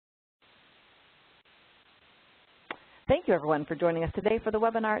Thank you, everyone, for joining us today for the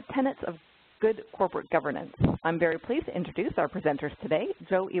webinar, Tenets of Good Corporate Governance. I'm very pleased to introduce our presenters today,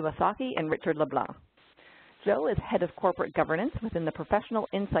 Joe Iwasaki and Richard Leblanc. Joe is Head of Corporate Governance within the Professional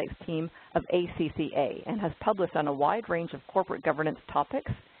Insights team of ACCA and has published on a wide range of corporate governance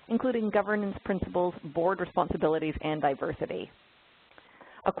topics, including governance principles, board responsibilities, and diversity.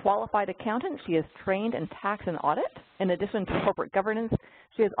 A qualified accountant, she is trained in tax and audit. In addition to corporate governance,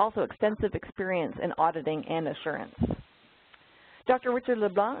 she has also extensive experience in auditing and assurance. Dr. Richard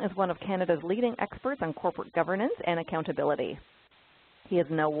Leblanc is one of Canada's leading experts on corporate governance and accountability. He is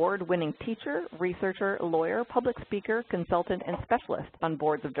an award-winning teacher, researcher, lawyer, public speaker, consultant, and specialist on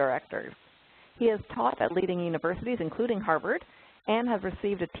boards of directors. He has taught at leading universities, including Harvard, and has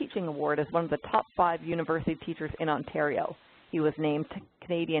received a teaching award as one of the top 5 university teachers in Ontario. He was named to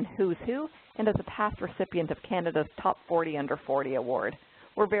Canadian Who's Who and is a past recipient of Canada's Top 40 Under 40 Award.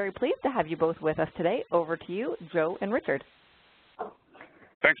 We're very pleased to have you both with us today. Over to you, Joe and Richard.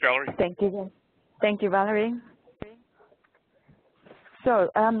 Thanks, Valerie. Thank you. Thank you, Valerie. So,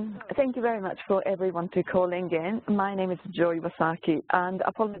 thank you very much for everyone to calling in. My name is Joe Iwasaki, and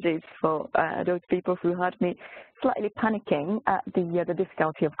apologies for those people who heard me slightly panicking at the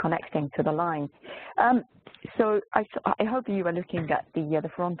difficulty of connecting to the line. So I hope you are looking at the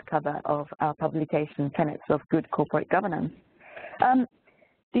front cover of our publication, Tenets of Good Corporate Governance.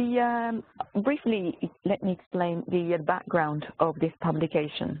 Briefly, let me explain the background of this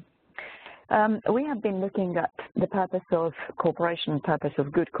publication. We have been looking at the purpose of corporation, purpose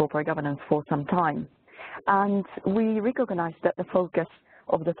of good corporate governance for some time, and we recognize that the focus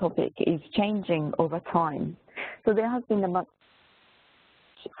of the topic is changing over time. So there has been a much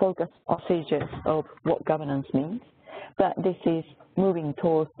focus on procedures of what governance means, but this is moving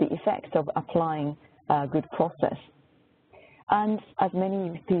towards the effect of applying a good process. And as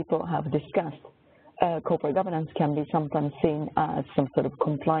many people have discussed, corporate governance can be sometimes seen as some sort of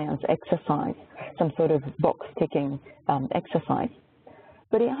compliance exercise, some sort of box-ticking exercise.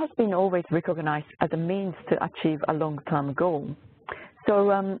 But it has been always recognized as a means to achieve a long-term goal.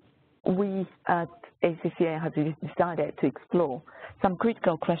 So we at ACCA have decided to explore some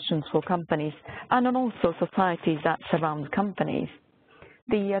critical questions for companies and also societies that surround companies.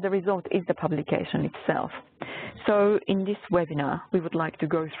 The result is the publication itself. So in this webinar, we would like to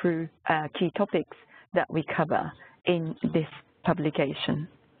go through key topics that we cover in this publication.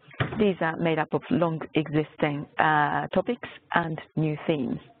 These are made up of long existing topics and new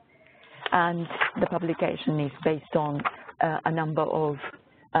themes. And the publication is based on a number of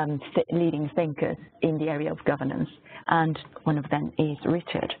leading thinkers in the area of governance, and one of them is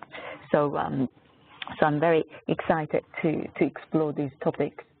Richard. So, so I'm very excited to explore these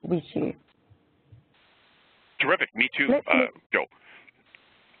topics with you. Terrific. Me too, Joe.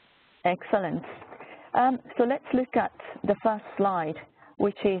 Excellent. So let's look at the first slide,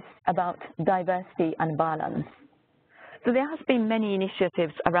 which is about diversity and balance. So there has been many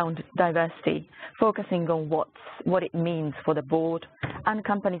initiatives around diversity, focusing on what it means for the board, and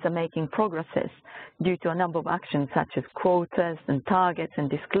companies are making progresses due to a number of actions such as quotas and targets and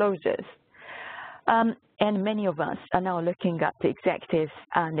disclosures. And many of us are now looking at the executives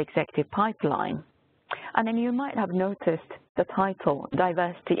and executive pipeline. And then you might have noticed the title,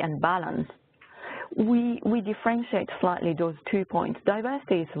 Diversity and Balance. We differentiate slightly those 2 points.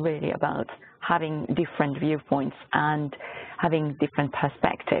 Diversity is really about having different viewpoints and having different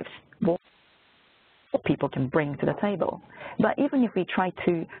perspectives, what people can bring to the table. But even if we try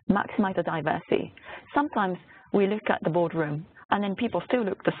to maximize the diversity, sometimes we look at the boardroom and then people still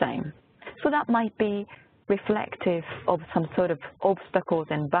look the same. So that might be reflective of some sort of obstacles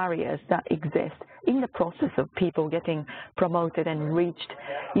and barriers that exist in the process of people getting promoted and reached,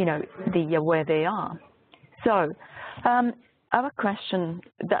 you know, where they are. So the question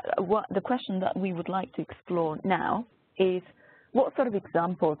that we would like to explore now is, what sort of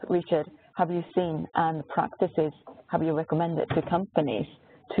examples, Richard, have you seen and practices have you recommended to companies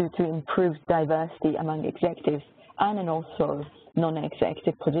to improve diversity among executives and also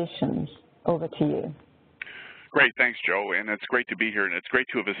non-executive positions? Over to you. Great, thanks, Joe, and it's great to be here, and it's great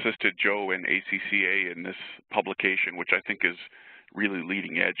to have assisted Joe and ACCA in this publication, which I think is really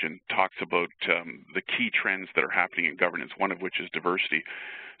leading edge and talks about the key trends that are happening in governance, one of which is diversity.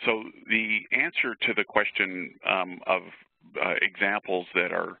 So the answer to the question of examples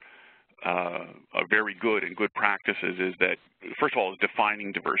that are very good and good practices is that, first of all, is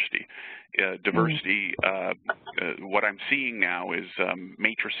defining diversity. Diversity, what I'm seeing now is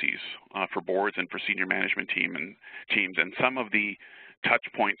matrices for boards and for senior management teams, and some of the touch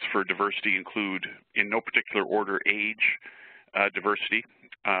points for diversity include, in no particular order, age diversity,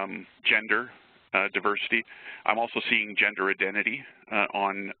 gender, diversity. I'm also seeing gender identity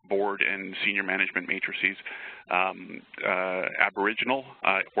on board and senior management matrices, Aboriginal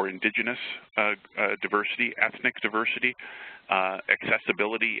or Indigenous diversity, ethnic diversity,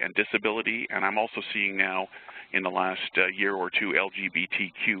 accessibility and disability, and I'm also seeing now in the last year or two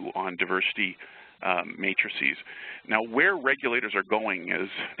LGBTQ on diversity matrices. Now, where regulators are going is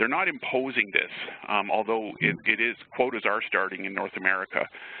they're not imposing this, although it is, quotas are starting in North America.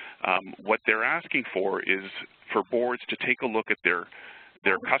 What they're asking for is for boards to take a look at their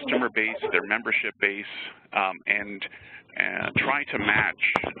customer base, their membership base, and try to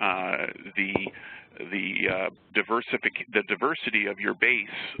match the diversity of your base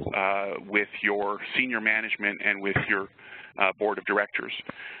with your senior management and with your board of directors.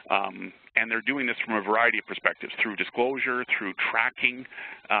 And they're doing this from a variety of perspectives, through disclosure, through tracking,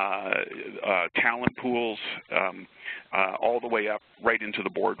 talent pools, all the way up right into the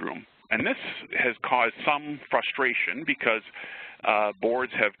boardroom. And this has caused some frustration because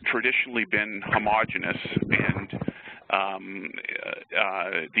boards have traditionally been homogenous, and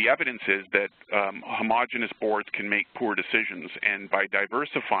the evidence is that homogenous boards can make poor decisions, and by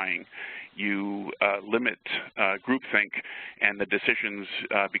diversifying, you limit groupthink, and the decisions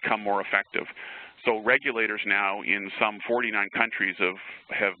become more effective. So regulators now in some 49 countries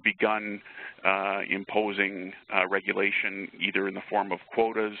have begun imposing regulation either in the form of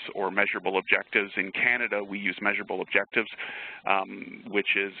quotas or measurable objectives. In Canada, we use measurable objectives,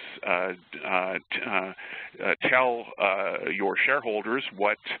 which is tell your shareholders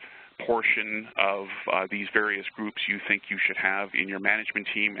what portion of these various groups you think you should have in your management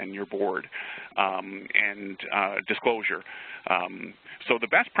team and your board, and disclosure. So the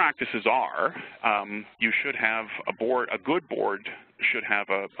best practices are you should have a good board should have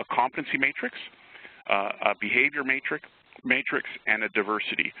a competency matrix, a behavior matrix, and a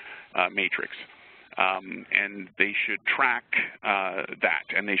diversity matrix. And they should track that,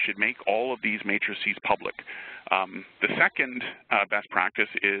 and they should make all of these matrices public. The second best practice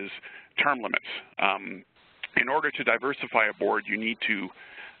is term limits. In order to diversify a board, you need to,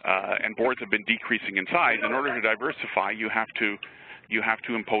 and boards have been decreasing in size, in order to diversify, you have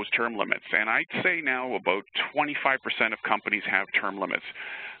to impose term limits. And I'd say now about 25% of companies have term limits.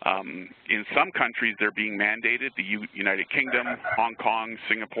 In some countries, they're being mandated, the United Kingdom, Hong Kong,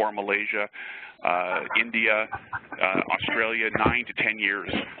 Singapore, Malaysia, India, Australia, 9 to 10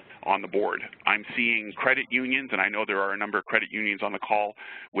 years on the board. I'm seeing credit unions, and I know there are a number of credit unions on the call,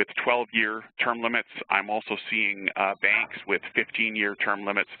 with 12-year term limits. I'm also seeing banks with 15-year term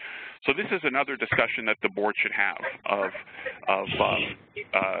limits. So this is another discussion that the board should have of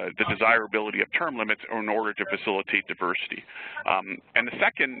the desirability of term limits in order to facilitate diversity. And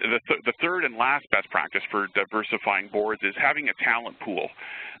the third and last best practice for diversifying boards is having a talent pool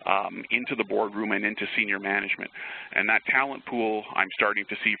into the boardroom and into senior management. And that talent pool, I'm starting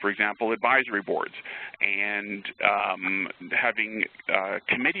to see, for example, advisory boards, and having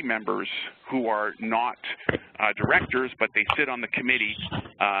committee members who are not directors, but they sit on the committee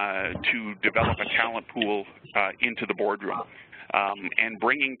to develop a talent pool into the boardroom, and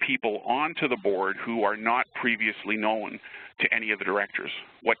bringing people onto the board who are not previously known to any of the directors.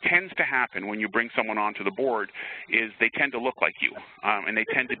 What tends to happen when you bring someone onto the board is they tend to look like you, and they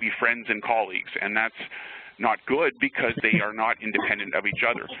tend to be friends and colleagues, and that's not good because they are not independent of each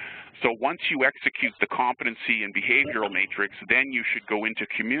other. So once you execute the competency and behavioral matrix, then you should go into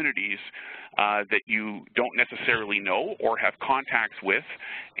communities that you don't necessarily know or have contacts with,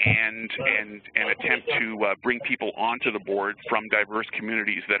 and attempt to bring people onto the board from diverse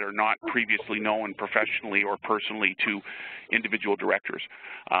communities that are not previously known professionally or personally to individual directors.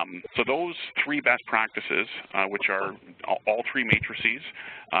 So those three best practices, which are all three matrices,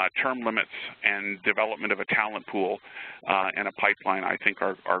 term limits and development of a talent pool and a pipeline, I think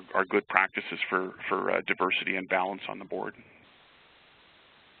are good practices for diversity and balance on the board.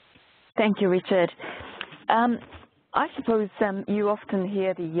 Thank you, Richard. I suppose you often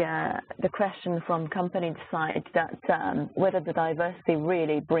hear the question from company side that whether the diversity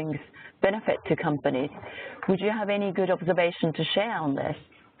really brings benefit to companies. Would you have any good observation to share on this?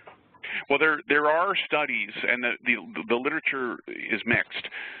 Well, there are studies, and the literature is mixed,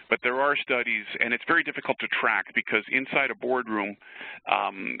 but there are studies, and it's very difficult to track because inside a boardroom,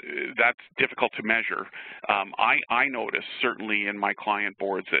 that's difficult to measure. I notice, certainly in my client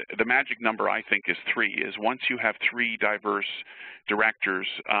boards, the magic number, I think, is 3, is once you have 3 diverse directors,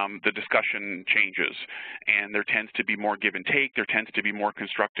 the discussion changes, and there tends to be more give and take, there tends to be more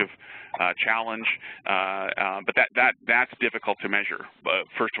constructive challenge, but that's difficult to measure.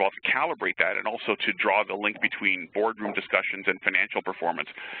 First of all, to calibrate that, and also to draw the link between boardroom discussions and financial performance.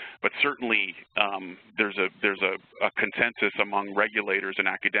 but certainly there's a consensus among regulators and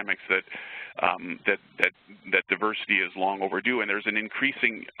academics that that diversity is long overdue, and there's an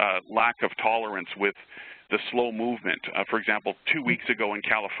increasing lack of tolerance with the slow movement. For example, 2 weeks ago in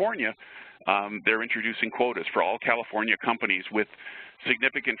California, they're introducing quotas for all California companies with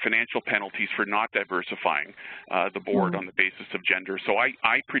significant financial penalties for not diversifying the board on the basis of gender. So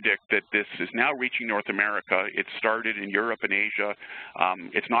I predict that this is now reaching North America. It started in Europe and Asia.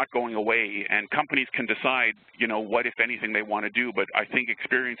 It's not going away, and companies can decide, you know, what, if anything, they want to do. But I think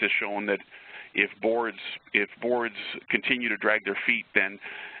experience has shown that if boards continue to drag their feet, then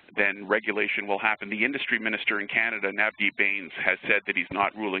regulation will happen. The industry minister in Canada, Navdeep Bains, has said that he's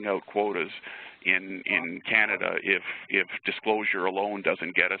not ruling out quotas in Canada if disclosure alone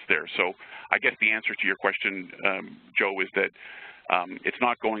doesn't get us there. So I guess the answer to your question, Joe, is that it's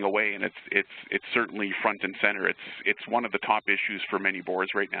not going away, and it's certainly front and center. It's one of the top issues for many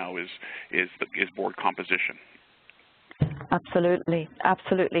boards right now is board composition. Absolutely,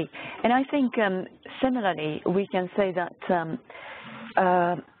 absolutely. And I think similarly, we can say that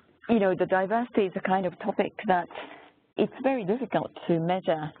you know, the diversity is a kind of topic that it's very difficult to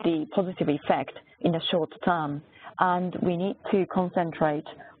measure the positive effect in the short term, and we need to concentrate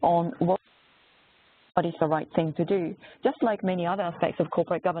on what is the right thing to do. Just like many other aspects of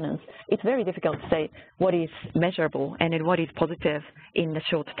corporate governance, it's very difficult to say what is measurable and what is positive in the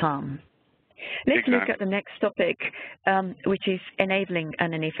short term. Let's look at the next topic, which is enabling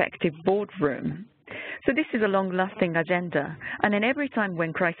an effective boardroom. So this is a long-lasting agenda, and then every time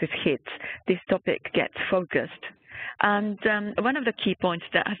when crisis hits, this topic gets focused. And one of the key points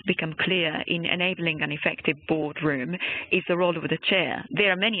that has become clear in enabling an effective boardroom is the role of the chair.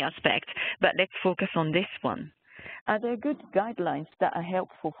 There are many aspects, but let's focus on this one. Are there good guidelines that are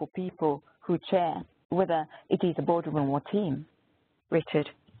helpful for people who chair, whether it is a boardroom or team? Richard?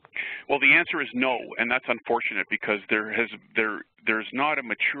 Well, the answer is no, and that's unfortunate because there's not a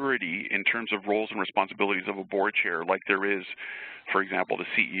maturity in terms of roles and responsibilities of a board chair like there is, for example, the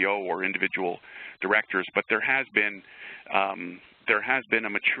CEO or individual directors. But there has been a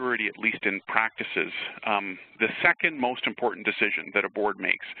maturity, at least in practices. The second most important decision that a board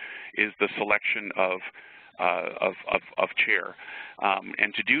makes is the selection of chair.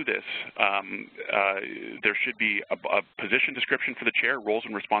 And to do this, there should be a position description for the chair, roles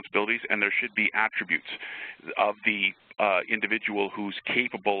and responsibilities, and there should be attributes of the individual who's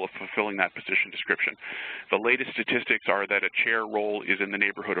capable of fulfilling that position description. The latest statistics are that a chair role is in the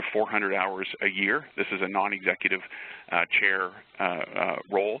neighborhood of 400 hours a year. This is a non-executive chair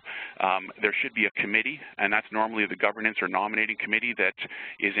role. There should be a committee, and that's normally the governance or nominating committee that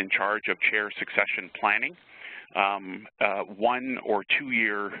is in charge of chair succession planning. 1 or 2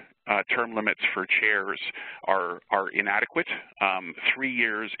 year term limits for chairs are inadequate. 3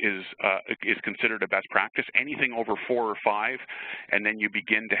 years is considered a best practice. Anything over 4 or 5, and then you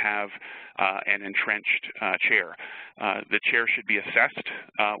begin to have an entrenched chair. The chair should be assessed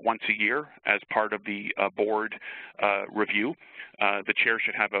once a year as part of the board review. The chair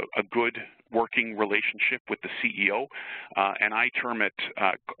should have a good working relationship with the CEO, and I term it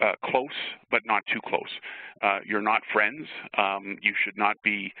close but not too close. You're not friends. You should not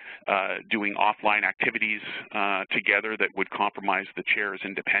be doing offline activities together that would compromise the chair's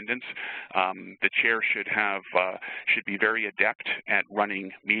independence. The chair should be very adept at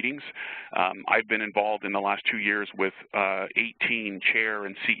running meetings. I've been involved in the last 2 years with 18 chair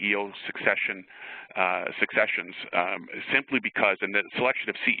and CEO successions, simply because, and the selection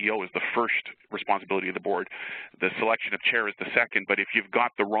of CEO is the first responsibility of the board. The selection of chair is the second, but if you've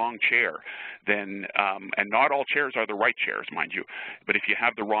got the wrong chair, then, and not all chairs are the right chairs, mind you, but if you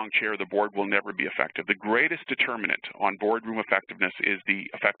have the wrong chair, the board will never be effective. The greatest determinant on boardroom effectiveness is the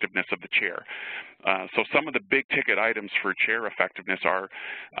effectiveness of the chair. So some of the big ticket items for chair effectiveness are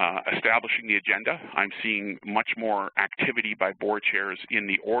establishing the agenda. I'm seeing much more activity by board chairs in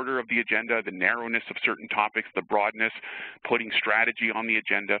the order of the agenda, the narrowness of certain topics, the broadness, putting strategy on the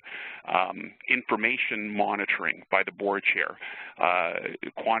agenda, information monitoring by the board chair,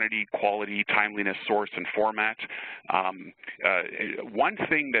 quantity, quality, timeliness, source, and format. One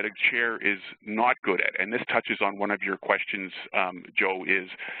thing that a chair is not good at, and this touches on one of your questions, Joe, is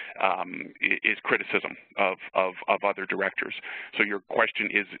criticism of other directors. So your question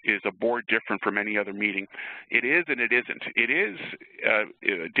is a board different from any other meeting? It is and it isn't. It is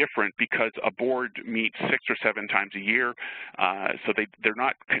different because a board meets 6 or 7 times a year, so they're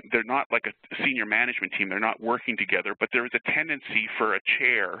not like a senior management team. They're not working together, but there is a tendency for a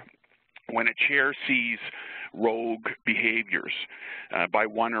chair, when a chair sees rogue behaviors by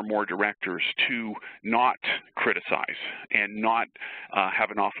one or more directors to not criticize and not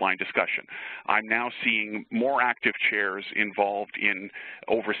have an offline discussion. I'm now seeing more active chairs involved in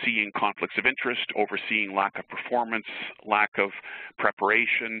overseeing conflicts of interest, overseeing lack of performance, lack of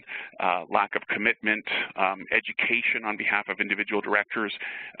preparation, lack of commitment, education on behalf of individual directors,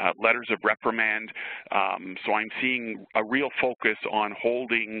 letters of reprimand. So I'm seeing a real focus on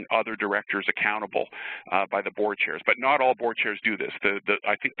holding other directors accountable by the board chairs. But not all board chairs do this.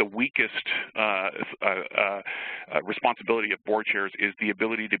 I think the weakest responsibility of board chairs is the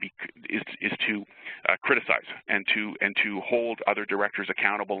ability to criticize and to hold other directors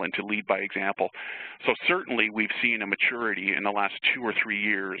accountable and to lead by example. So certainly we've seen a maturity in the last 2 or 3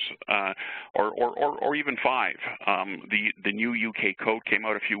 years, or even 5. The new UK code came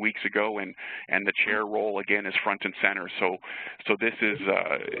out a few weeks ago, and the chair role again is front and center. So this is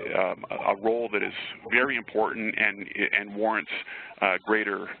a role that is very important and warrants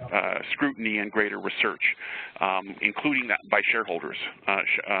greater scrutiny and greater research, including that by shareholders,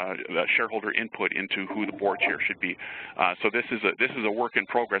 shareholder input into who the board chair should be. So this is a work in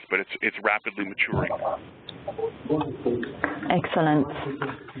progress, but it's rapidly maturing. Excellent.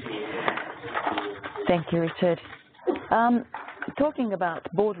 Thank you, Richard. Talking about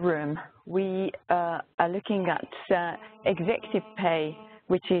boardroom, we are looking at executive pay,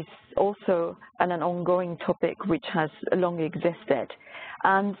 which is also an ongoing topic which has long existed.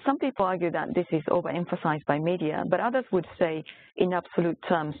 And some people argue that this is overemphasized by media, but others would say in absolute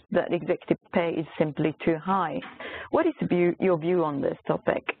terms that executive pay is simply too high. What is your view on this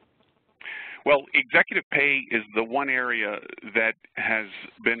topic? Well, executive pay is the one area that has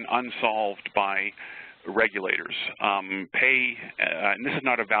been unsolved by regulators. Pay, and this is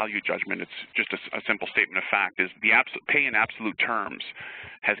not a value judgment, it's just a simple statement of fact, is the pay in absolute terms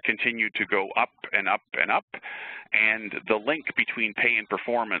has continued to go up and up and up, and the link between pay and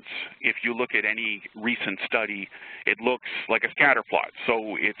performance, if you look at any recent study, it looks like a scatter plot.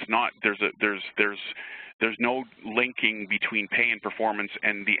 So it's not, there's no linking between pay and performance,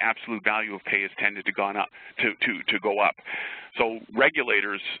 and the absolute value of pay has tended to go up. So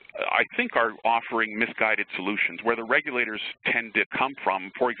regulators, I think, are offering misguided solutions. Where the regulators tend to come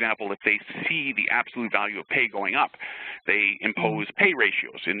from, for example, if they see the absolute value of pay going up, they impose pay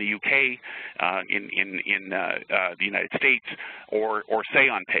ratios in the UK, in the United States, or say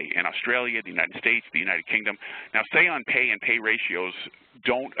on pay in Australia, the United States, the United Kingdom. Now, say on pay and pay ratios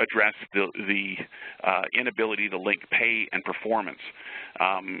don't address the inability to link pay and performance.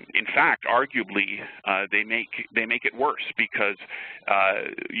 In fact, arguably, they make it worse, because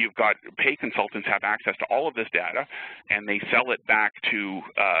you've got pay consultants have access to all of this data, and they sell it back to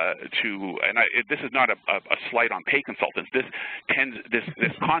this is not a slight on pay consultants.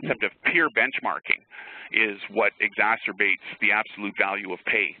 This concept of peer benchmarking is what exacerbates the absolute value of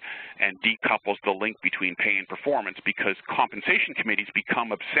pay and decouples the link between pay and performance, because compensation committees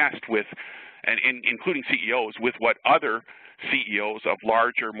become obsessed with, and including CEOs, with what other CEOs of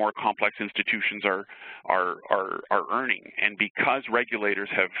larger, more complex institutions are earning. And because regulators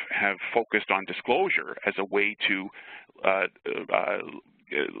have focused on disclosure as a way to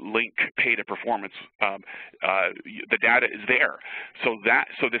link pay to performance, the data is there. So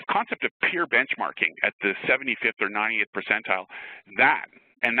this concept of peer benchmarking at the 75th or 90th percentile, that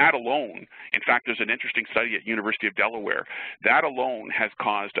alone, in fact, there's an interesting study at University of Delaware, that alone has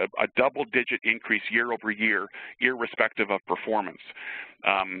caused a double-digit increase year over year, irrespective of performance.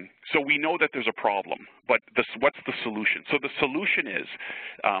 So we know that there's a problem, but what's the solution? So the solution is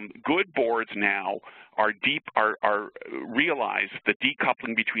good boards now realize the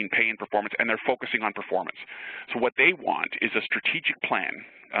decoupling between pay and performance, and they're focusing on performance. So what they want is a strategic plan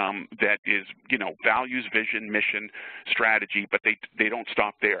that is, values, vision, mission, strategy, but they don't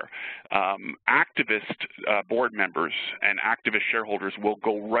stop there. Activist board members and activist shareholders will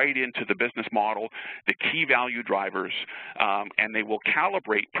go right into the business model, the key value drivers, and they will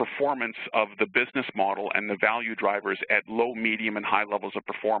calibrate performance of the business model and the value drivers at low, medium, and high levels of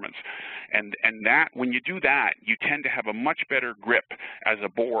performance. And that, when you do that, you tend to have a much better grip as a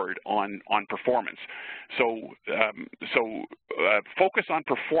board on performance. So focus on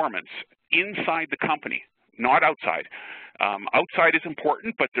performance inside the company, not outside. Outside is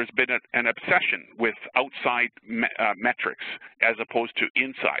important, but there's been an obsession with outside metrics as opposed to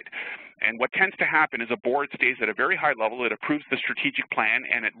inside. And what tends to happen is a board stays at a very high level, it approves the strategic plan,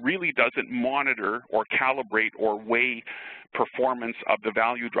 and it really doesn't monitor or calibrate or weigh performance of the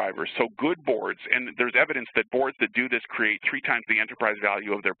value drivers. So good boards, and there's evidence that boards that do this create 3 times the enterprise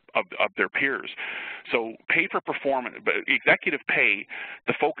value of their peers. So pay for performance, executive pay,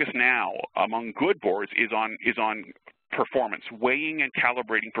 the focus now among good boards is on performance, weighing and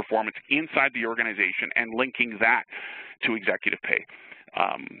calibrating performance inside the organization and linking that to executive pay.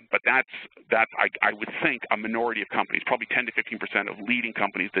 But that's I would think, a minority of companies, probably 10 to 15% of leading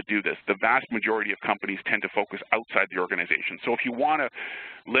companies that do this. The vast majority of companies tend to focus outside the organization. So if you want to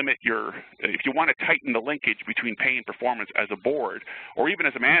if you want to tighten the linkage between pay and performance as a board, or even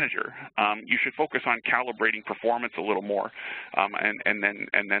as a manager, you should focus on calibrating performance a little more, and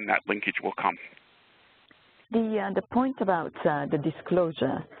then that linkage will come. The point about the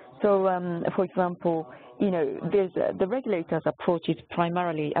disclosure. So, for example, the regulator's approach is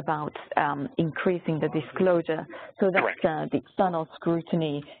primarily about increasing the disclosure so that the external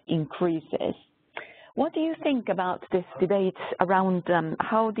scrutiny increases. What do you think about this debate around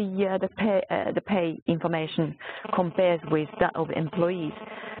how the pay information compares with that of employees,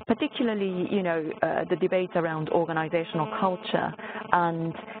 particularly, the debate around organizational culture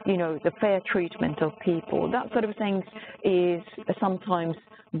and, the fair treatment of people? That sort of thing is sometimes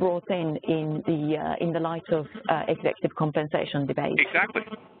brought in the light of executive compensation debate.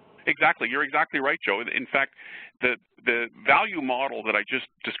 Exactly. You're exactly right, Joe. In fact, the value model that I just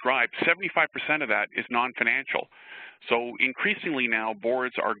described, 75% of that is non-financial. So increasingly now,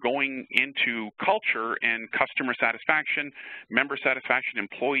 boards are going into culture and customer satisfaction, member satisfaction,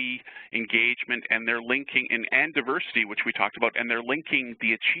 employee engagement, and they're linking, and diversity, which we talked about, and they're linking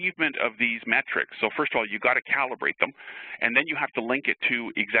the achievement of these metrics. So first of all, you've got to calibrate them, and then you have to link it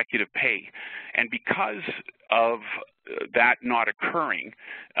to executive pay. And because of that not occurring,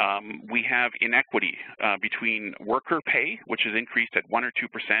 we have inequity between worker pay, which is increased at 1 or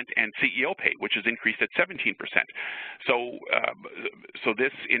 2%, and CEO pay, which is increased at 17%. So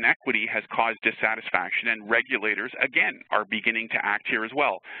this inequity has caused dissatisfaction, and regulators, again, are beginning to act here as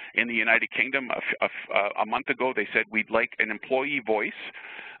well. In the United Kingdom, a month ago, they said we'd like an employee voice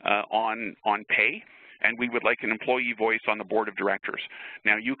on pay, and we would like an employee voice on the board of directors.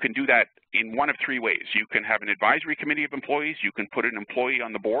 Now, you can do that in one of 3 ways. You can have an advisory committee of employees, you can put an employee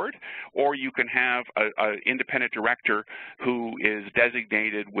on the board, or you can have an independent director who is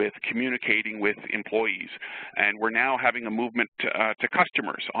designated with communicating with employees. And we're now having a movement to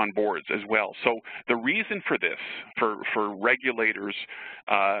customers on boards as well. So the reason for this, for regulators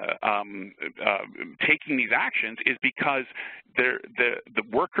taking these actions, is because the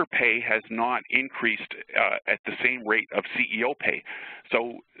worker pay has not increased at the same rate of CEO pay.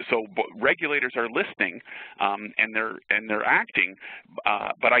 So regulators are listening and they're acting.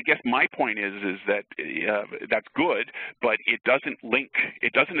 But I guess my point is that that's good, but it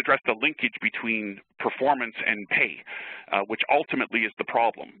doesn't address the linkage between performance and pay, which ultimately is the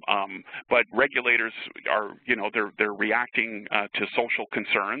problem. But regulators are, they're reacting to social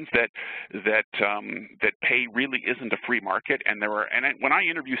concerns that pay really isn't a free market. And when I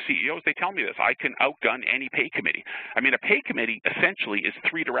interview CEOs, they tell me this: I can outgun any pay committee. I mean, a pay committee essentially is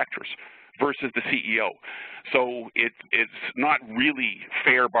 3 directors versus the CEO. So it's not really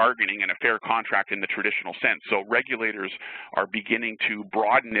fair bargaining and a fair contract in the traditional sense. So regulators are beginning to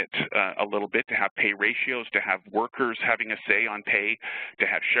broaden it a little bit, to have pay ratios, to have workers having a say on pay, to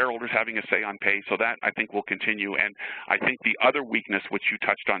have shareholders having a say on pay. So that, I think, will continue. And I think the other weakness, which you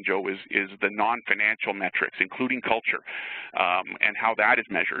touched on, Joe, is the non-financial metrics, including culture, and how that is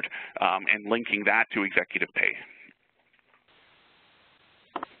measured, and linking that to executive pay.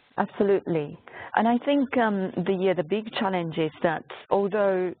 Absolutely. And I think the big challenge is that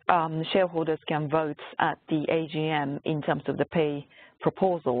although shareholders can vote at the AGM in terms of the pay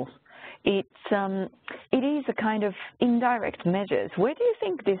proposals, it is a kind of indirect measures. Where do you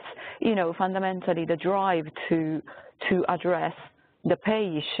think this, fundamentally the drive to address the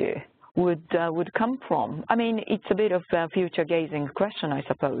pay issue would come from? I mean, it's a bit of a future-gazing question, I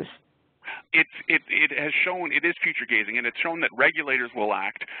suppose. It has shown, it is future gazing, and it's shown that regulators will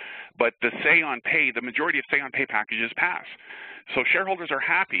act, but the majority of say on pay packages pass. So shareholders are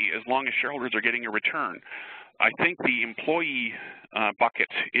happy as long as shareholders are getting a return. I think the employee bucket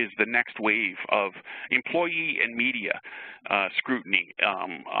is the next wave of employee and media scrutiny.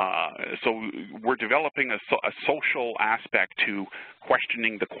 So we're developing a social aspect to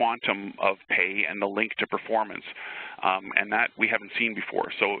questioning the quantum of pay and the link to performance, and that we haven't seen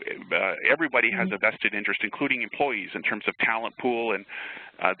before. So everybody has a vested interest, including employees, in terms of talent pool and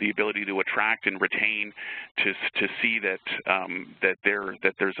the ability to attract and retain, to see that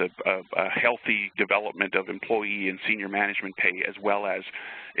there's a healthy development of employee and senior management pay as well as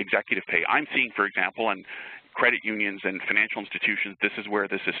executive pay. I'm seeing, for example, and credit unions and financial institutions, this is where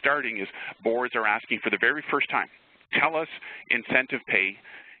this is starting, is boards are asking for the very first time, tell us incentive pay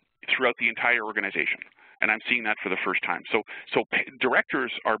throughout the entire organization. And I'm seeing that for the first time. So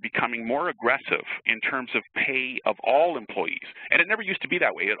directors are becoming more aggressive in terms of pay of all employees. And it never used to be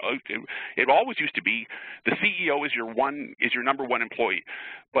that way. It always used to be the CEO is your number one employee.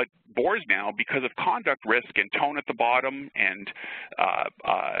 But boards now, because of conduct risk and tone at the bottom, and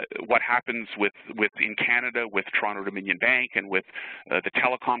what happens in Canada with Toronto Dominion Bank and with the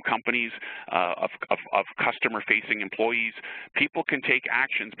telecom companies of customer-facing employees, people can take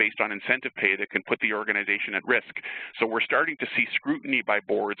actions based on incentive pay that can put the organization at risk. So we're starting to see scrutiny by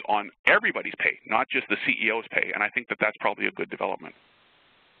boards on everybody's pay, not just the CEO's pay, and I think that that's probably a good development.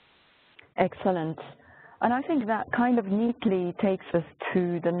 Excellent. And I think that kind of neatly takes us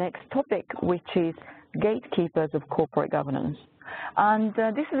to the next topic, which is gatekeepers of corporate governance. And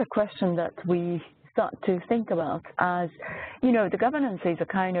this is a question that we start to think about as, you know, the governance is a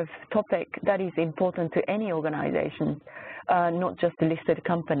kind of topic that is important to any organization, not just listed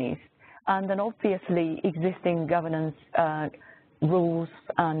companies. And then obviously existing governance rules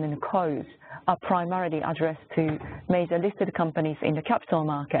and codes are primarily addressed to major listed companies in the capital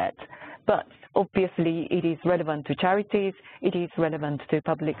market. But obviously it is relevant to charities, it is relevant to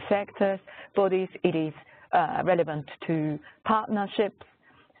public sector bodies, it is relevant to partnerships.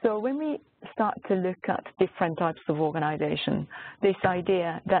 So when we start to look at different types of organization, this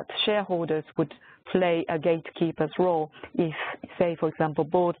idea that shareholders would play a gatekeeper's role if, say, for example,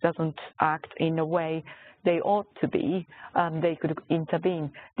 board doesn't act in a way they ought to be, they could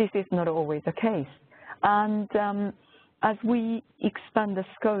intervene. This is not always the case. And as we expand the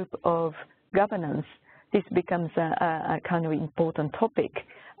scope of governance, this becomes a kind of important topic.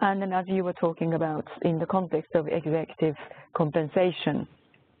 And then as you were talking about in the context of executive compensation,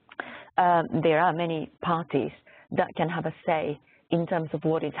 there are many parties that can have a say in terms of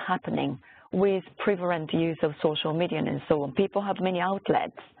what is happening with prevalent use of social media and so on. People have many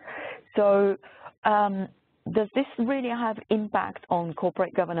outlets. So does this really have impact on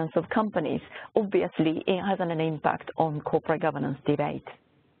corporate governance of companies? Obviously, it has an impact on corporate governance debate.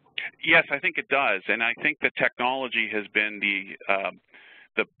 Yes, I think it does, and I think that technology has been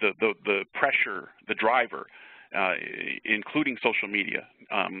the pressure, the driver, including social media.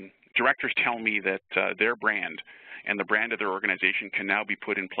 Directors tell me that their brand and the brand of their organization can now be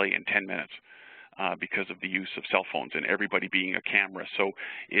put in play in 10 minutes because of the use of cell phones and everybody being a camera. So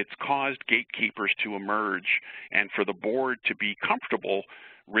it's caused gatekeepers to emerge and for the board to be comfortable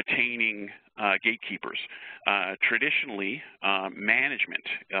retaining gatekeepers. Traditionally, management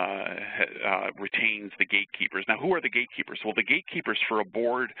retains the gatekeepers. Now, who are the gatekeepers? Well, the gatekeepers for a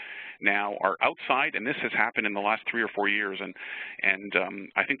board now are outside, and this has happened in the last 3 or 4 years, and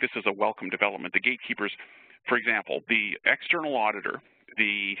I think this is a welcome development. The gatekeepers, for example, the external auditor,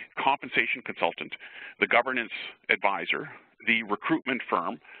 the compensation consultant, the governance advisor, the recruitment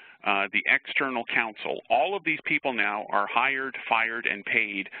firm, the external counsel, all of these people now are hired, fired, and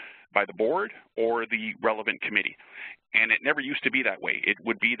paid by the board or the relevant committee. And it never used to be that way. It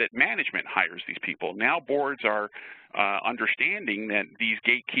would be that management hires these people. Now boards are understanding that these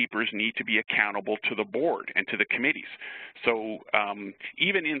gatekeepers need to be accountable to the board and to the committees. So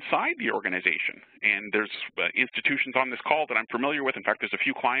even inside the organization, and there's institutions on this call that I'm familiar with. In fact, there's a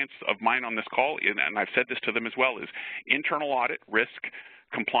few clients of mine on this call, and I've said this to them as well, is internal audit, risk,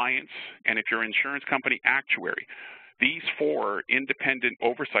 compliance, and if you're an insurance company, actuary. These 4 independent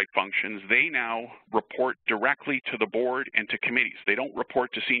oversight functions, they now report directly to the board and to committees. They don't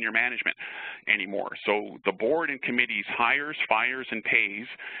report to senior management anymore. So the board and committees hires, fires, and pays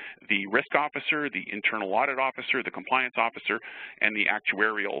the risk officer, the internal audit officer, the compliance officer, and the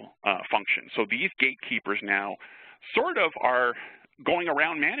actuarial function. So these gatekeepers now sort of are going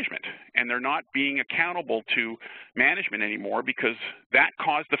around management, and they're not being accountable to management anymore because that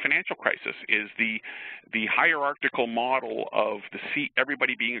caused the financial crisis, is the hierarchical model of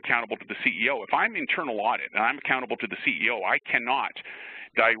everybody being accountable to the CEO. If I'm internal audit and I'm accountable to the CEO, I cannot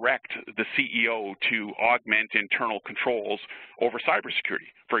direct the CEO to augment internal controls over cybersecurity,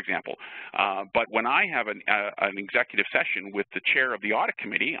 for example. But when I have an executive session with the chair of the audit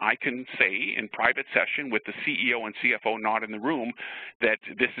committee, I can say in private session with the CEO and CFO not in the room that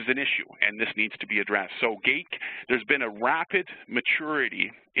this is an issue and this needs to be addressed. So there's been a rapid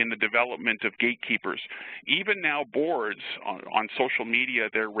maturity in the development of gatekeepers. Even now boards on social media,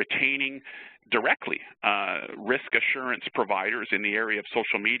 they're retaining directly risk assurance providers in the area of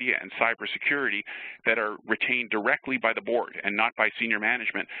social media and cybersecurity that are retained directly by the board and not by senior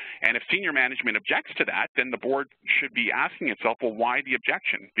management. And if senior management objects to that, then the board should be asking itself, well, why the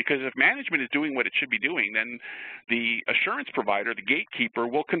objection? Because if management is doing what it should be doing, then the assurance provider, the gatekeeper,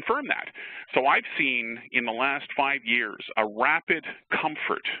 will confirm that. So I've seen in the last 5 years a rapid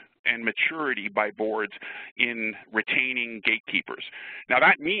comfort and maturity by boards in retaining gatekeepers. Now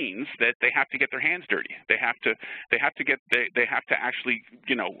that means that they have to get their hands dirty. They have to actually,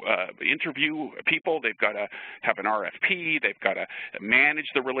 interview people. They've got to have an RFP. They've got to manage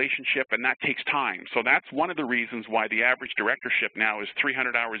the relationship, and that takes time. So that's one of the reasons why the average directorship now is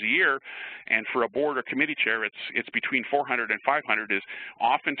 300 hours a year, and for a board or committee chair, it's between 400 and 500. Is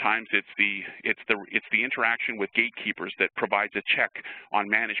oftentimes it's the interaction with gatekeepers that provides a check on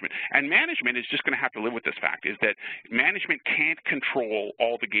management. And management is just going to have to live with this fact, is that management can't control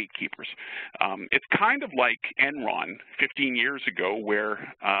all the gatekeepers. It's kind of like Enron 15 years ago,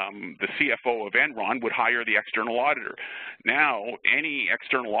 where the CFO of Enron would hire the external auditor. Now, any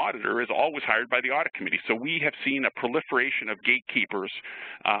external auditor is always hired by the audit committee. So we have seen a proliferation of gatekeepers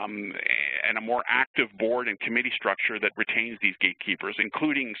and a more active board and committee structure that retains these gatekeepers,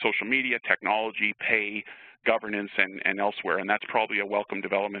 including social media, technology, pay, governance, and elsewhere, and that's probably a welcome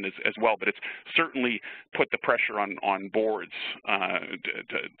development as well. But it's certainly put the pressure on boards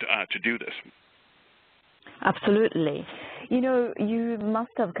to do this. Absolutely. You must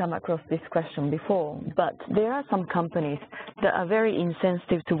have come across this question before, but there are some companies that are very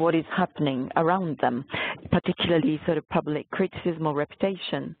insensitive to what is happening around them, particularly sort of public criticism or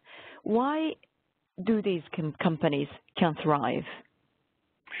reputation. Why do these companies can't thrive?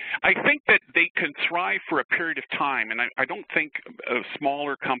 I think that they can thrive for a period of time, and I don't think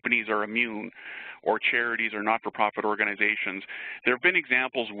smaller companies are immune, or charities or not-for-profit organizations. There have been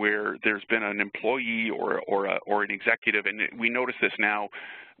examples where there's been an employee or an executive, and we notice this now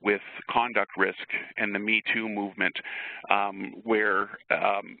with conduct risk and the Me Too movement, where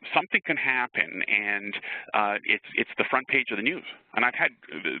something can happen and it's the front page of the news. And I've had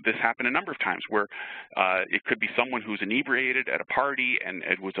this happen a number of times, where it could be someone who's inebriated at a party, and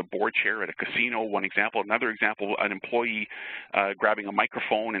it was a board chair at a casino, one example. Another example, an employee grabbing a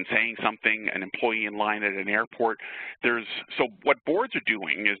microphone and saying something, an employee in line at an airport. So what boards are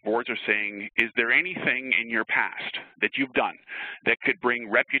doing is boards are saying, is there anything in your past that you've done that could bring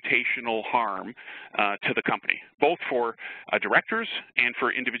reputational harm to the company, both for directors and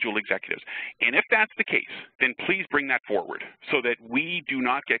for individual executives? And if that's the case, then please bring that forward so that we do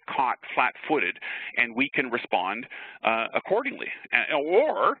not get caught flat-footed and we can respond accordingly.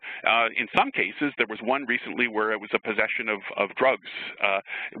 Or in some cases, there was one recently where it was a possession of drugs.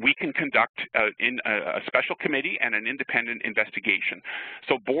 We can conduct in a special committee and an independent investigation.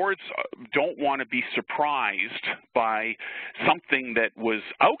 So boards don't want to be surprised by something that was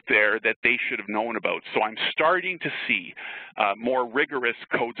out there that they should have known about. So I'm starting to see more rigorous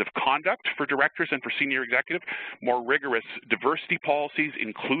codes of conduct for directors and for senior executives, more rigorous diversity policies,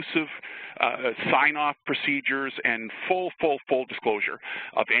 inclusive sign-off procedures, and full disclosure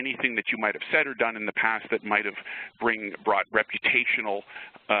of anything that you might have said or done in the past that might have brought reputational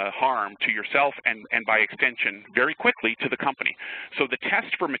harm to yourself and by extension, very quickly, to the company. So the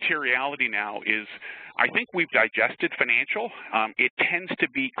test for materiality now is, I think we've digested financial. It tends to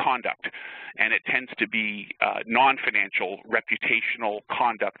be conduct, and it tends to be non-financial reputational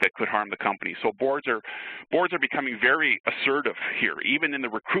conduct that could harm the company. So boards are becoming very assertive here, even in the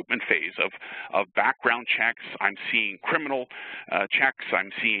recruitment phase of background checks. I'm seeing criminal checks.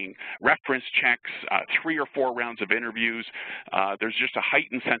 I'm seeing reference checks, 3 or 4 rounds of interviews. There's just a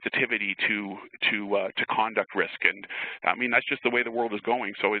heightened sensitivity to conduct risk, and I mean that's just the way the world is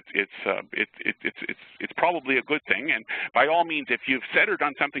going. So it's probably a good thing. And by all means, if you've said or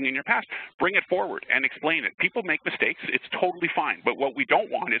done something in your past, bring it forward and explain it. People make mistakes. It's totally fine. But what we don't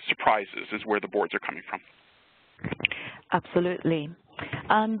want is surprises, is where the boards are coming from. Absolutely.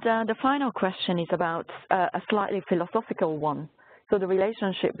 And the final question is about a slightly philosophical one. So the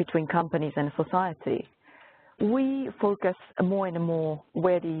relationship between companies and society. We focus more and more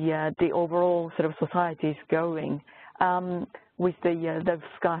where the overall sort of society is going with the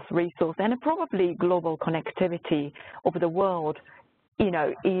scarce resource and probably global connectivity of the world,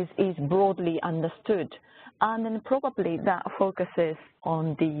 is broadly understood. And then probably that focuses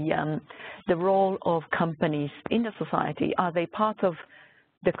on the role of companies in the society. Are they part of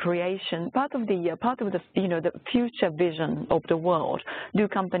the creation, part of the future vision of the world?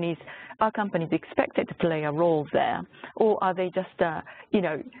 Are companies expected to play a role there, or are they just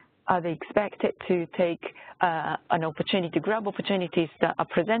Are they expected to take an opportunity, to grab opportunities that are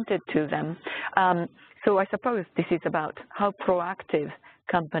presented to them? So I suppose this is about how proactive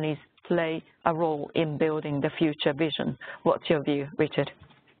companies play a role in building the future vision. What's your view, Richard?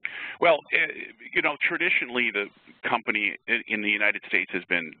 Well, you know, traditionally the company in the United States has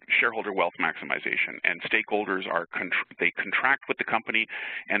been shareholder wealth maximization, and stakeholders are they contract with the company,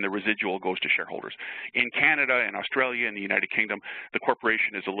 and the residual goes to shareholders. In Canada and Australia and the United Kingdom, the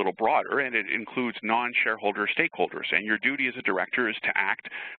corporation is a little broader, and it includes non-shareholder stakeholders. And your duty as a director is to act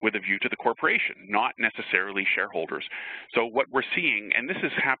with a view to the corporation, not necessarily shareholders. So what we're seeing, and this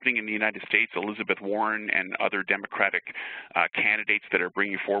is happening in the United States, Elizabeth Warren and other Democratic candidates that are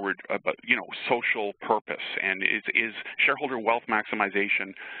bringing forward, you know, social purpose, and is shareholder wealth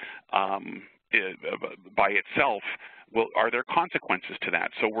maximization by itself. Well, are there consequences to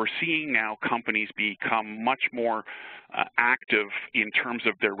that? So we're seeing now companies become much more active in terms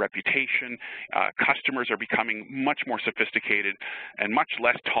of their reputation. Customers are becoming much more sophisticated and much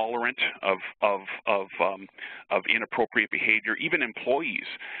less tolerant of inappropriate behavior. Even employees.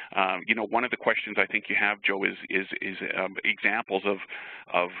 You know, one of the questions I think you have, Joe, is examples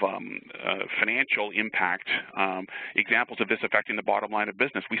of financial impact, examples of this affecting the bottom line of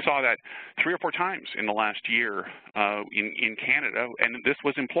business. We saw that 3 or 4 times in the last year in Canada, and this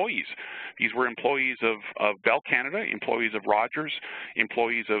was employees. These were employees of Bell Canada, employees of Rogers,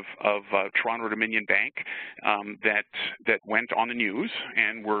 employees of Toronto Dominion Bank that went on the news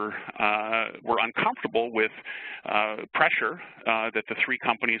and were uncomfortable with pressure that the 3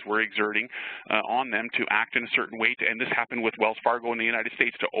 companies were exerting on them to act in a certain way. And this happened with Wells Fargo in the United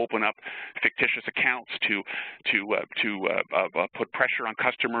States, to open up fictitious accounts, to put pressure on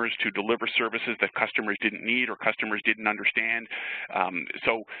customers to deliver services that customers didn't need or customers didn't understand.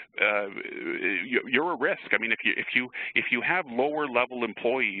 So you're a risk. I mean, if you have lower level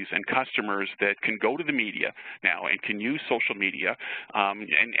employees and customers that can go to the media now and can use social media,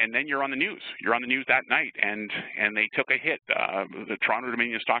 and then you're on the news. You're on the news that night, and they took a hit. The Toronto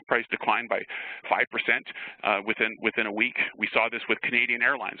Dominion stock price declined by 5% within a week. We saw this with Canadian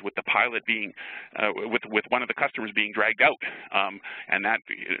Airlines, with the pilot being with one of the customers being dragged out, and that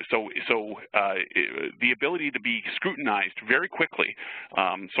so the ability to be scrutinized very quickly.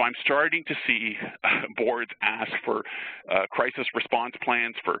 So I'm starting to see boards ask for crisis response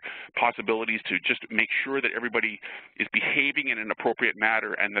plans, for possibilities to just make sure that everybody is behaving in an appropriate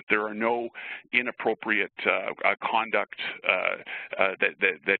manner and that there are no inappropriate conduct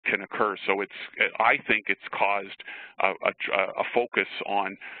that can occur. So I think it's caused a focus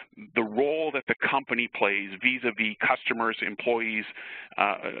on the role that the company plays vis-a-vis customers, employees,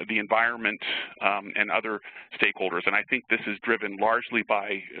 the environment, and other stakeholders. And I think this is driven largely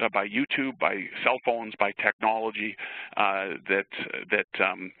by YouTube, by cell phones, by technology.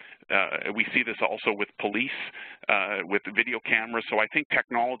 We see this also with police, with video cameras. So I think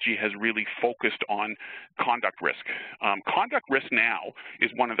technology has really focused on conduct risk. Conduct risk now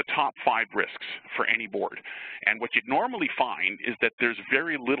is one of the top 5 risks for any board. And what you'd normally find is that there's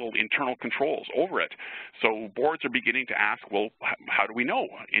very little internal controls over it. So boards are beginning to ask, well, how do we know?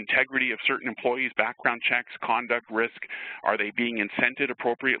 Integrity of certain employees, background checks, conduct risk, are they being incented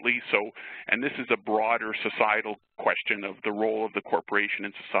appropriately? So, and this is a broader societal question of the role of the corporation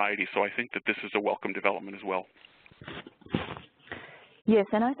in society. So I think that this is a welcome development as well. Yes,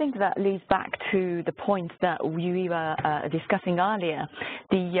 and I think that leads back to the point that we were discussing earlier,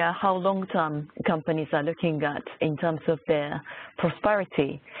 how long-term companies are looking at in terms of their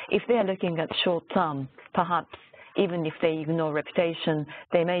prosperity. If they are looking at short-term, perhaps even if they ignore reputation,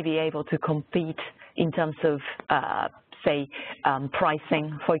 they may be able to compete in terms of say,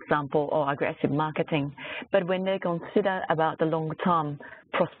 pricing, for example, or aggressive marketing. But when they consider about the long-term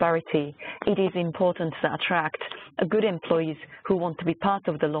prosperity, it is important to attract good employees who want to be part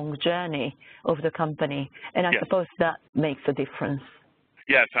of the long journey of the company. And I suppose that makes a difference.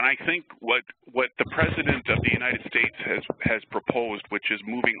 Yes, and I think what the President of the United States has proposed, which is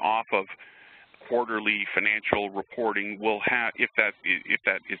moving off of quarterly financial reporting, will have, if that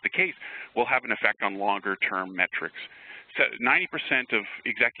is the case, will have an effect on longer-term metrics. So 90% of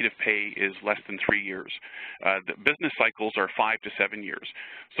executive pay is less than 3 years. The business cycles are 5 to 7 years.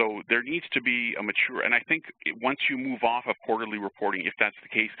 So there needs to be a mature, and I think once you move off of quarterly reporting, if that's the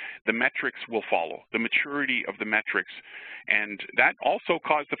case, the metrics will follow, the maturity of the metrics. And that also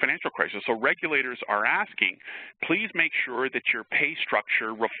caused the financial crisis. So regulators are asking, please make sure that your pay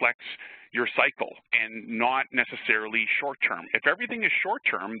structure reflects your cycle and not necessarily short-term. If everything is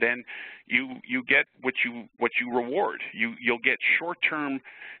short-term, then you get what you reward. You'll get short-term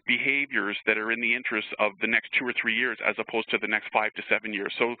behaviors that are in the interest of the next 2 or 3 years as opposed to the next 5 to 7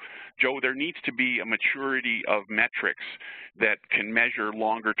 years. So, Joe, there needs to be a maturity of metrics that can measure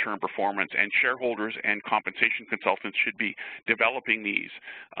longer-term performance, and shareholders and compensation consultants should be developing these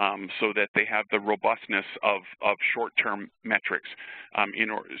so that they have the robustness of short-term metrics.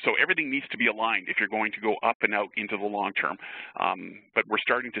 So everything needs to be aligned if you're going to go up and out into the long term. But we're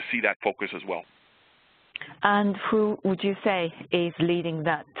starting to see that focus as well. And who would you say is leading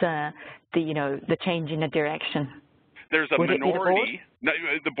that, the change in the direction? There's a minority.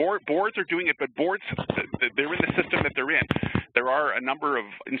 The boards are doing it, but boards, they're in the system that they're in. There are a number of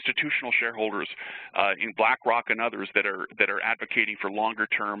institutional shareholders in BlackRock and others that are advocating for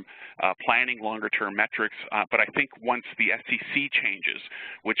longer-term planning, longer-term metrics. But I think once the SEC changes,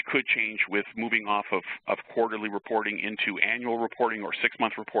 which could change with moving off of quarterly reporting into annual reporting or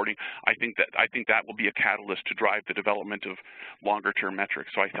 6-month reporting, I think that will be a catalyst to drive the development of longer-term metrics.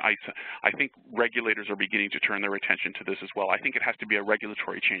 So I think regulators are beginning to turn their attention to this as well. I think it has to be a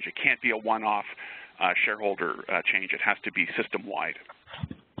regulatory change. It can't be a one-off shareholder change. It has to be system-wide.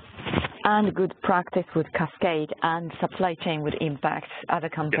 And good practice would cascade, and supply chain would impact other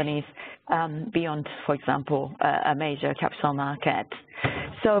companies beyond, for example, a major capital market.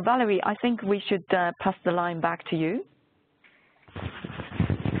 So, Valerie, I think we should pass the line back to you.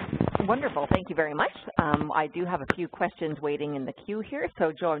 Wonderful. Thank you very much. I do have a few questions waiting in the queue here.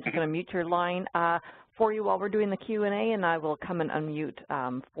 So, Joe, I'm just going to mute your line for you while we're doing the Q&A, and I will come and unmute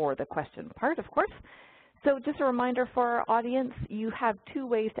for the question part, of course. So just a reminder for our audience, you have 2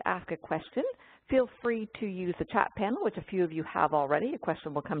 ways to ask a question. Feel free to use the chat panel, which a few of you have already. A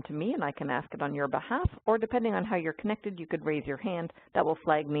question will come to me, and I can ask it on your behalf. Or depending on how you're connected, you could raise your hand. That will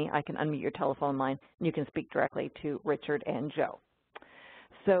flag me. I can unmute your telephone line, and you can speak directly to Richard and Joe.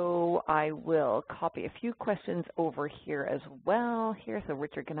 So I will copy a few questions over here as well. So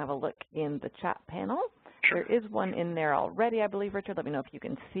Richard can have a look in the chat panel. Sure. There is one in there already, I believe, Richard. Let me know if you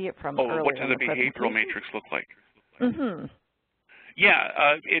can see it from earlier. What does the behavioral matrix look like? Mm-hmm.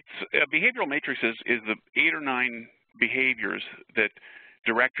 Yeah, it's behavioral matrix is the 8 or 9 behaviors that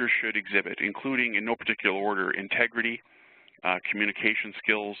directors should exhibit, including, in no particular order, integrity, communication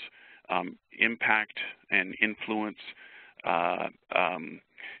skills, impact and influence,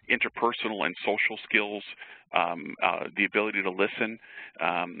 interpersonal and social skills, the ability to listen.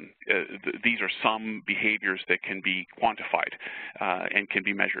 These are some behaviors that can be quantified and can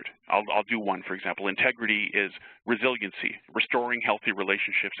be measured. I'll do one, for example. Integrity is resiliency, restoring healthy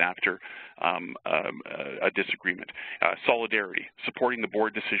relationships after a disagreement. Solidarity, supporting the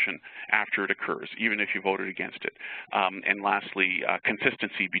board decision after it occurs, even if you voted against it. And lastly,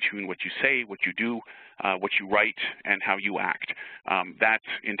 consistency between what you say, what you do, what you write, and how you act. That's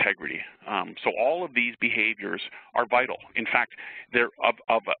integrity. So all of these behaviors are vital. In fact, they're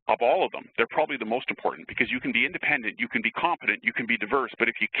of all of them, they're probably the most important, because you can be independent, you can be competent, you can be diverse, but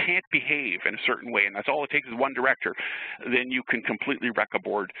if you can't behave in a certain way, and that's all it takes is one director, then you can completely wreck a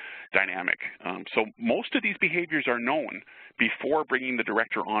board dynamic. So most of these behaviors are known before bringing the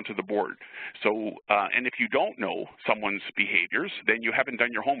director onto the board. So, and if you don't know someone's behaviors, then you haven't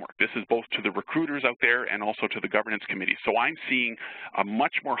done your homework. This is both to the recruiters out there and also to the governance committee. So I'm seeing a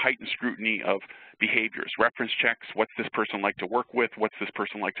much more heightened scrutiny of behaviors, reference checks, what's this person like to work with, what's this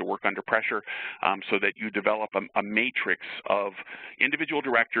person like to work under pressure, so that you develop a matrix of individual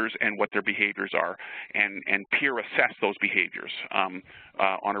directors and what their behaviors are, and peer assess those behaviors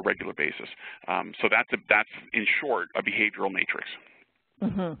on a regular basis. So that's in short a behavioral matrix.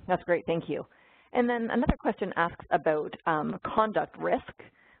 Mm-hmm. That's great, thank you. And then another question asks about conduct risk.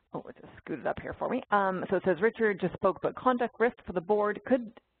 Oh, it just scooted up here for me. So it says, Richard just spoke about conduct risk for the board.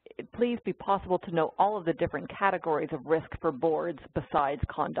 Could it please be possible to know all of the different categories of risk for boards besides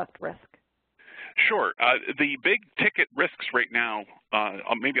conduct risk? Sure. The big ticket risks right now,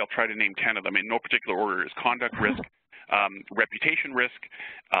 maybe I'll try to name 10 of them in no particular order, is conduct risk, reputation risk,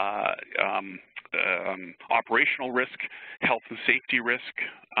 operational risk, health and safety risk,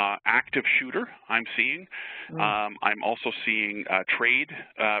 active shooter I'm seeing. I'm also seeing trade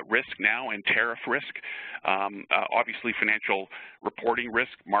risk now and tariff risk, obviously financial reporting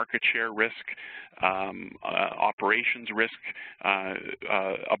risk, market share risk, operations risk.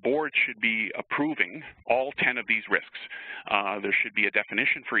 A board should be approving all 10 of these risks. There should be a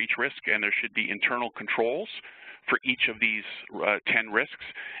definition for each risk, and there should be internal controls for each of these 10 risks,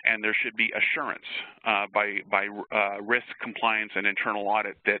 and there should be assurance by risk compliance and internal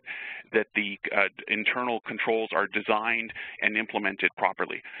audit that the internal controls are designed and implemented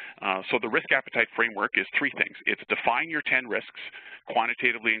properly. So the risk appetite framework is 3 things. It's define your 10 risks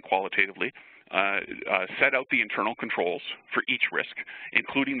quantitatively and qualitatively, set out the internal controls for each risk,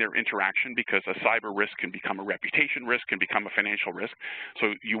 including their interaction, because a cyber risk can become a reputation risk, can become a financial risk.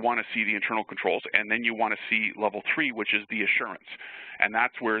 So you want to see the internal controls, and then you want to see level 3, which is the assurance. And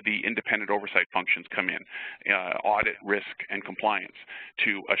that's where the independent oversight functions come in, audit, risk, and compliance,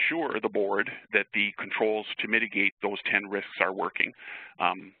 to assure the board that the controls to mitigate those 10 risks are working.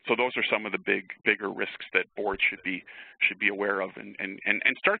 So those are some of the bigger risks that boards should be aware of, and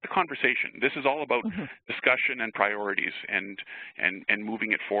start the conversation. This is all about discussion and priorities and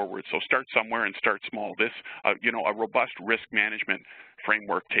moving it forward. So start somewhere and start small. This, a robust risk management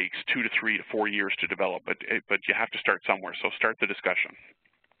framework takes 2 to 3 to 4 years to develop, but you have to start somewhere. So start the discussion.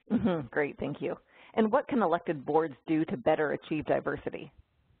 Great, thank you. And what can elected boards do to better achieve diversity?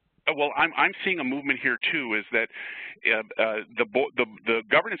 Well, I'm seeing a movement here too. Is that the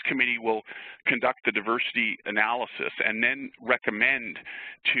governance committee will conduct the diversity analysis and then recommend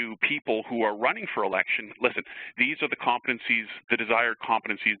to people who are running for election. Listen, these are the competencies, the desired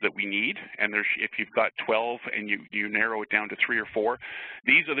competencies that we need. And if you've got 12 and you narrow it down to 3 or 4,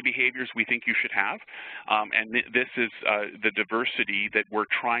 these are the behaviors we think you should have. And this is the diversity that we're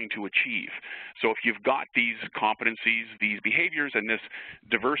trying to achieve. So if you've got these competencies, these behaviors, and this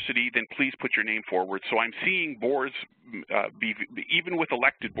diversity, then please put your name forward. So I'm seeing boards, even with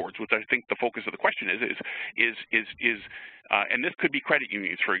elected boards, which I think the focus of the question is and this could be credit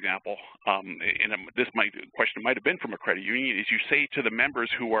unions, for example. This question might have been from a credit union. Is you say to the members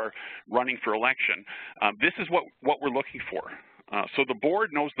who are running for election, this is what we're looking for. So the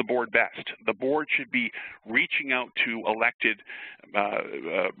board knows the board best. The board should be reaching out to elected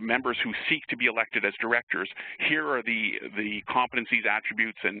members who seek to be elected as directors. Here are the competencies,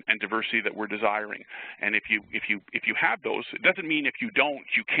 attributes, and diversity that we're desiring. And if you have those, it doesn't mean if you don't,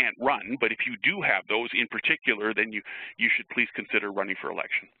 you can't run. But if you do have those in particular, then you should please consider running for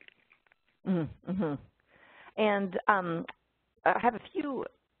election. And I have a few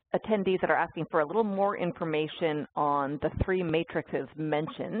attendees that are asking for a little more information on the 3 matrices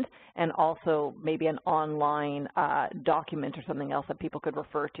mentioned, and also maybe an online document or something else that people could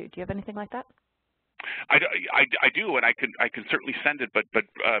refer to. Do you have anything like that? I do, and I can certainly send it. But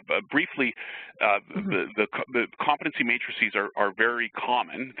briefly, the competency matrices are very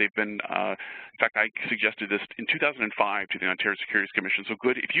common. They've been, in fact, I suggested this in 2005 to the Ontario Securities Commission. So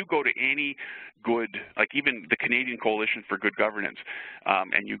good, if you go to any good, like even the Canadian Coalition for Good Governance,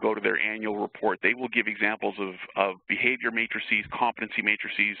 and you go to their annual report, they will give examples of behavior matrices, competency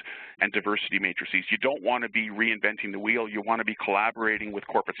matrices, and diversity matrices. You don't want to be reinventing the wheel. You want to be collaborating with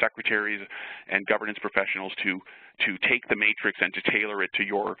corporate secretaries and governance professionals to take the matrix and to tailor it to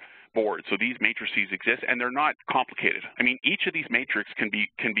your board. So these matrices exist, and they're not complicated. I mean, each of these matrices can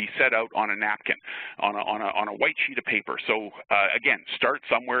be set out on a napkin, on a white sheet of paper. So again, start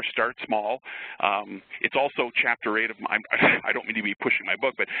somewhere, start small. It's also Chapter 8 of my. I don't mean to be pushing my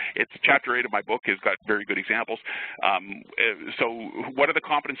book, but it's Chapter 8 of my book has got very good examples. So what are the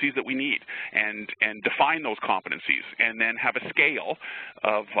competencies that we need, and define those competencies, and then have a scale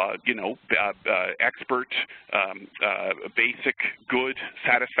of expert, basic, good,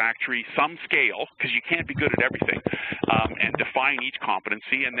 satisfactory, some scale, because you can't be good at everything, and define each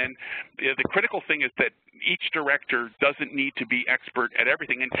competency. And then the critical thing is that each director doesn't need to be expert at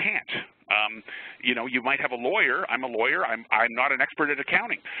everything and can't. You might have a lawyer. I'm a lawyer. I'm not an expert at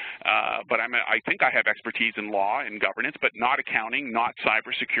accounting, but I think I have expertise in law and governance, but not accounting, not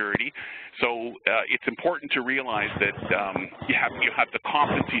cybersecurity. So it's important to realize that you have the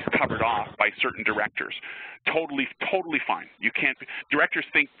competencies covered off by certain directors. Totally fine. You can't. Directors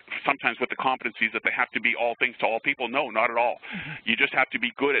think sometimes with the competencies that they have to be all things to all people. No, not at all. You just have to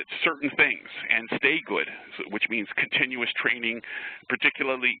be good at certain things and stay good, which means continuous training,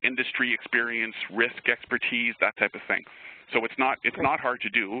 particularly industry experience, risk expertise, that type of thing. So it's not hard to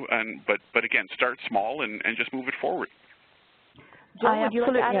do, but again, start small and just move it forward. I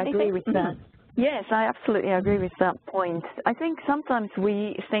absolutely agree with that. Yes, I absolutely agree with that point. I think sometimes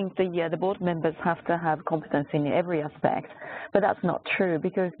we think the board members have to have competence in every aspect, but that's not true,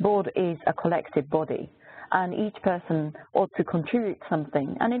 because board is a collective body, and each person ought to contribute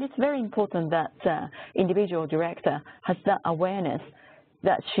something. And it is very important that individual director has that awareness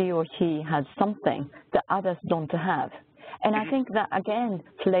that she or he has something that others don't have. And I think that, again,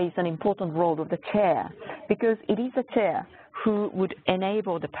 plays an important role of the chair, because it is a chair who would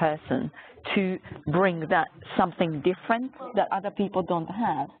enable the person to bring that something different that other people don't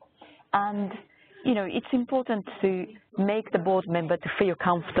have. And, you know, it's important to make the board member to feel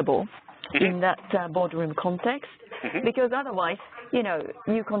comfortable in that boardroom context, because otherwise, you know,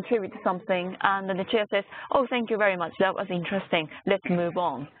 you contribute something and then the chair says, oh, thank you very much, that was interesting, let's move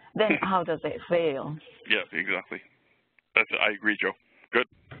on. Then how does it feel? Yeah, exactly. I agree, Joe. Good,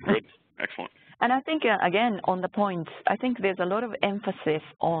 good, excellent. And I think, again, on the point, I think there's a lot of emphasis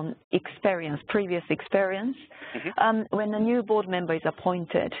on experience, previous experience. When a new board member is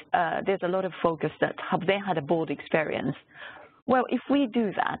appointed, there's a lot of focus that have they had a board experience. Well, if we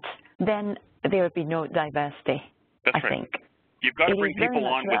do that, then there will be no diversity, I think. You've got to bring people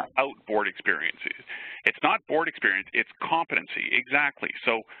on without board experience. It's not board experience, it's competency, exactly.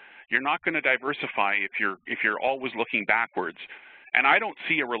 So you're not going to diversify if you're always looking backwards. And I don't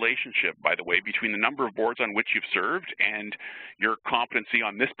see a relationship, by the way, between the number of boards on which you've served and your competency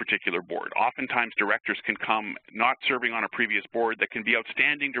on this particular board. Oftentimes, directors can come not serving on a previous board that can be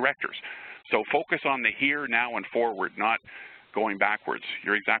outstanding directors. So focus on the here, now, and forward, not going backwards.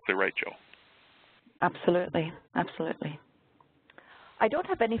 You're exactly right, Joe. Absolutely, absolutely. I don't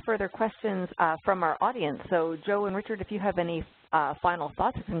have any further questions from our audience. So Joe and Richard, if you have any final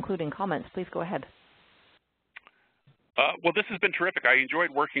thoughts or concluding comments, please go ahead. Well, this has been terrific. I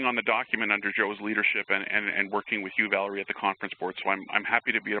enjoyed working on the document under Joe's leadership and working with you, Valerie, at the conference board. So I'm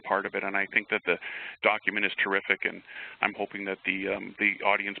happy to be a part of it, and I think that the document is terrific, and I'm hoping that the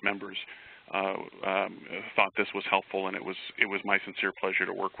audience members thought this was helpful, and it was my sincere pleasure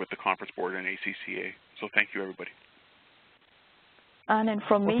to work with the conference board and ACCA. So thank you, everybody. And then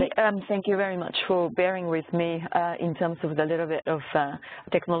from me, thank you very much for bearing with me in terms of the little bit of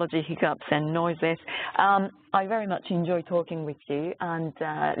technology hiccups and noises. I very much enjoy talking with you and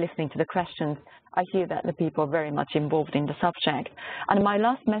listening to the questions. I hear that the people are very much involved in the subject. And my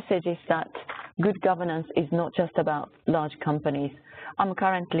last message is that good governance is not just about large companies. I'm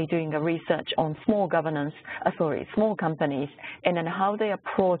currently doing a research on small companies, and then how they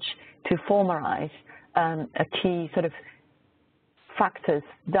approach to formalize a key sort of factors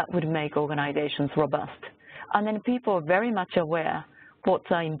that would make organizations robust. And then people are very much aware what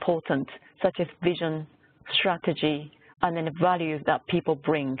are important, such as vision, strategy, and then values that people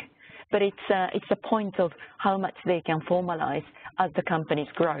bring. But it's a point of how much they can formalize as the companies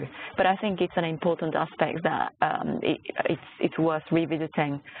grow. But I think it's an important aspect that it's worth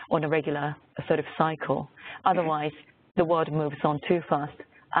revisiting on a regular sort of cycle. Otherwise, the world moves on too fast,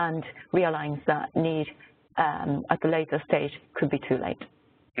 and realize that need at a later stage could be too late.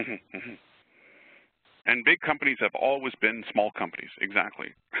 And big companies have always been small companies, exactly.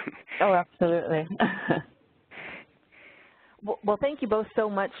 Oh, absolutely. Well, thank you both so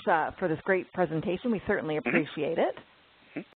much for this great presentation. We certainly appreciate it.